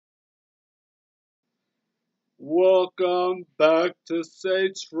Welcome back to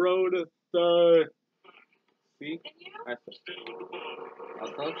Saints Row the Third. See, I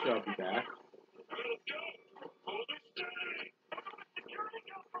told you I'll be back.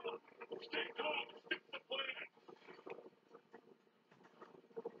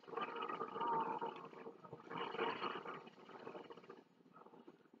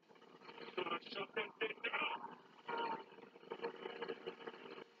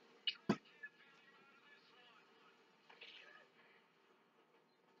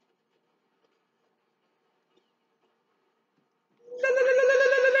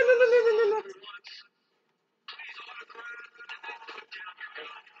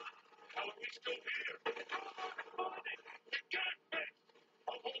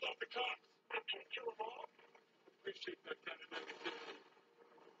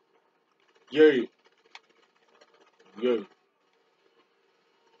 Yay, yay.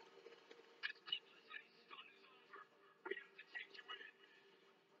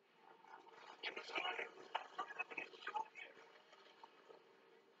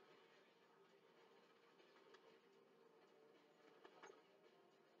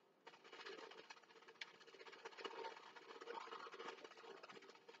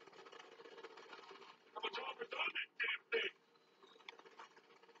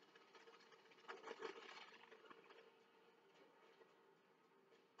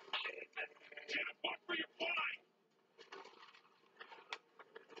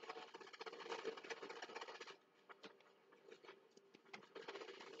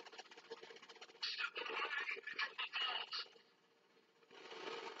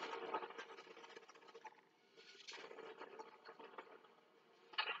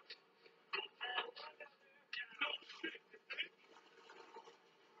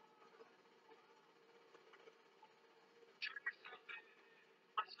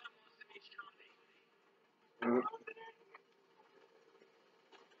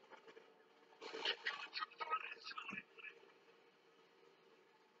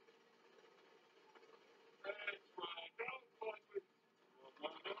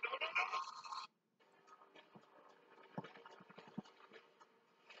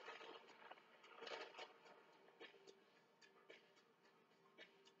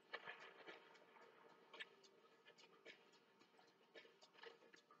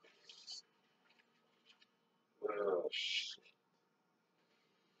 Oh, shit.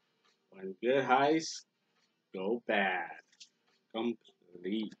 When good heists go bad.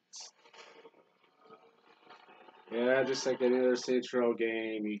 Complete. Yeah, just like any other Saints Row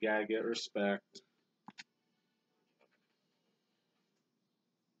game, you gotta get respect.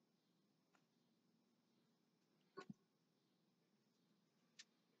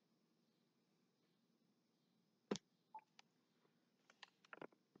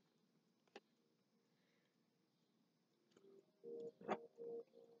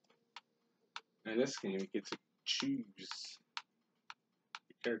 In this game, you get to choose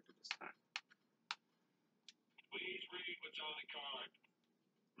your character this time.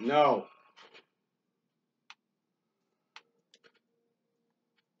 No.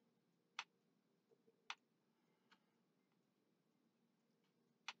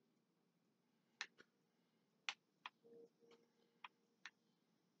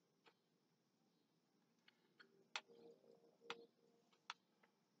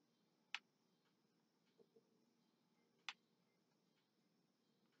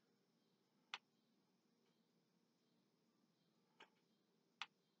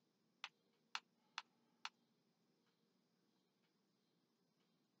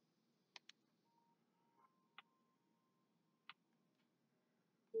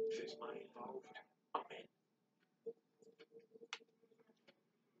 If there's money involved, I'm in.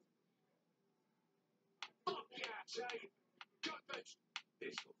 Fuck yeah, I tell you. Goodness.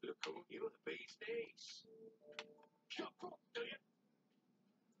 This will look on you the bee's knees. Jump up, do you?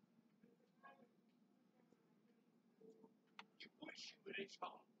 You wish you were this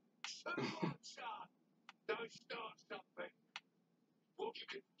hard. So on, son. Don't start something. What you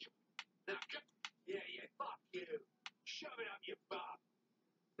can... Now, yeah, fuck you. Shove it up your butt.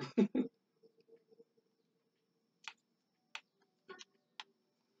 You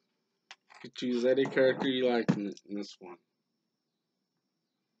can choose any character you like in this one.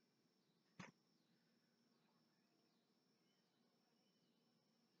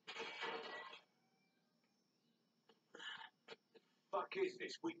 Fuck is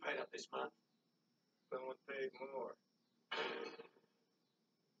this? We paid up this month. Someone paid more.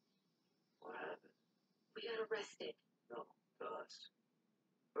 What happened? We got arrested. No, to us.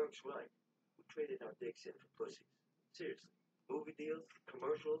 Berg's right. We traded our dicks in for pussies. Seriously. Movie deals,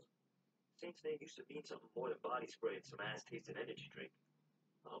 commercials, Saint's name used to mean something more than body spray and some ass-tasting energy drink.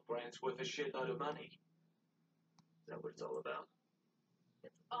 Our brand's worth a shitload of money. Is that what it's all about?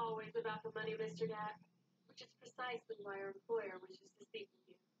 It's always about the money, Mr. Gat, which is precisely why our employer wishes to speak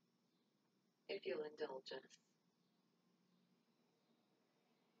with you. If you'll indulge us.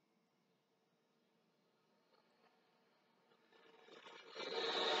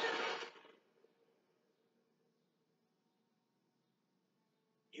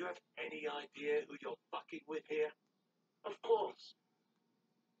 You have any idea who you're fucking with here? Of course.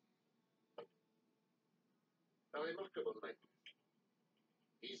 A remarkable man.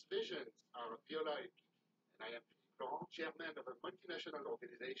 His visions are bioline, and I am Philippe Laurent, chairman of a multinational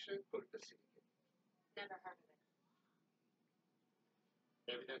organization called the Syndicate. Never heard of it.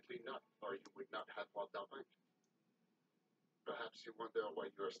 Evidently not, or you would not have walked our bank. Perhaps you wonder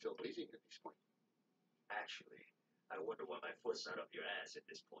why you are still breathing at this point. Actually, I wonder why my foot's not up your ass at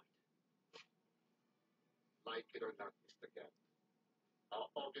this point. Like it or not, Mr. Gant,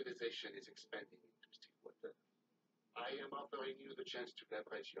 our organization is expanding into Stillwater. I am offering you the chance to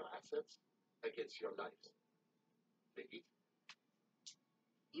leverage your assets against your lives. Take it.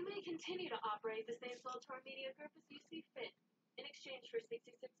 You may continue to operate the same Soltor Media Group as you see fit, in exchange for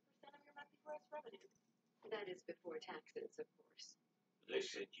 66% of your monthly gross revenue. That is before taxes, of course.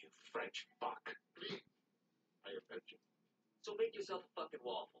 Listen, you French fuck. Please. I have helped you. So make yourself a fucking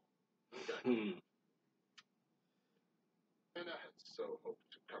waffle. I'm done. And I had so hoped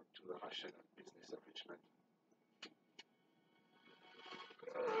to come to a rational business arrangement.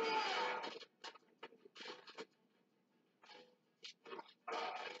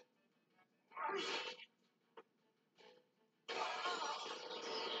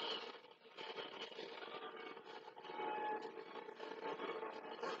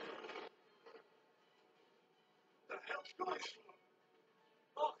 The hell's going on?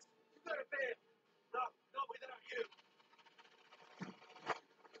 Boss, you got a van. No, not without you.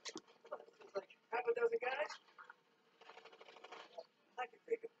 There's like half a dozen guys. I can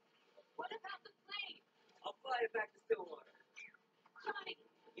take it. What about the plane? I'll fly it back to Stillwater. Johnny,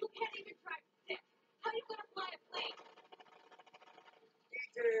 you can't even drive stick. How are you going to fly a plane?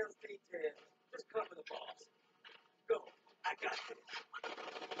 Details. Just cover the boss. Go. I got this.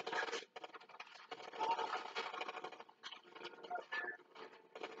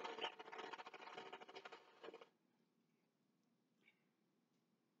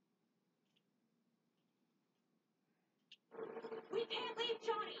 We can't leave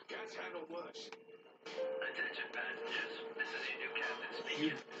Johnny. Guys handle worse. Attention passengers, this is your new captain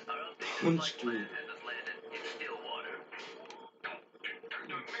speaking. Our updated punched flight me. plan has us landed in Stillwater.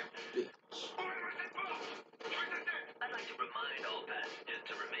 I'd like to remind all passengers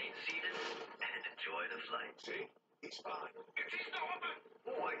to remain seated and enjoy the flight. See? He's fine.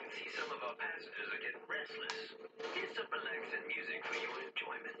 Oh, I can see some of our passengers are getting restless. Here's some relaxing music for your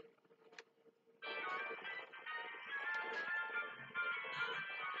enjoyment.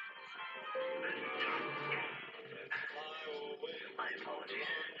 My apologies.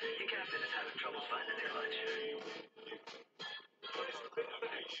 Your captain is having trouble finding the clutch.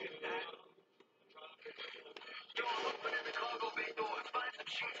 You're opening the cargo bay doors. Find some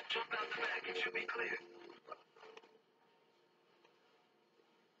sheets and jump out the back. It should be clear.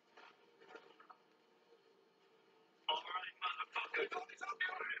 All right, motherfucker. Got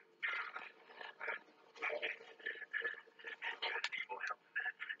an evil help in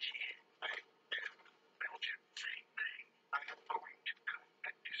that, Frenchie. Belgian, same thing. I am going to cut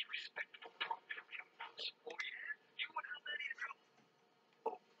that disrespectful talk from him. Oh, yeah? You and how many in trouble?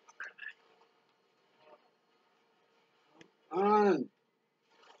 Oh, really? On.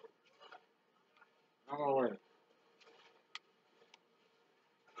 Oh, wait.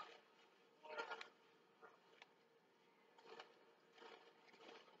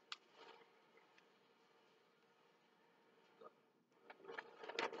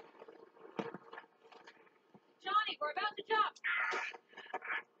 Johnny, we're about to jump.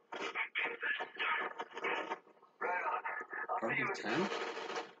 Right on. I'll see you in 10?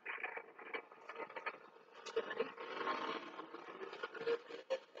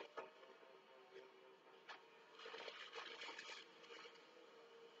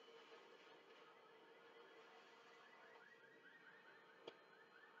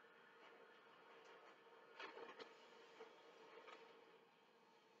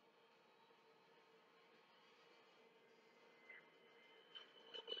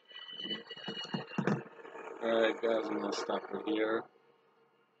 Alright guys, I'm gonna stop right here.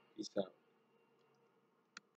 Peace out.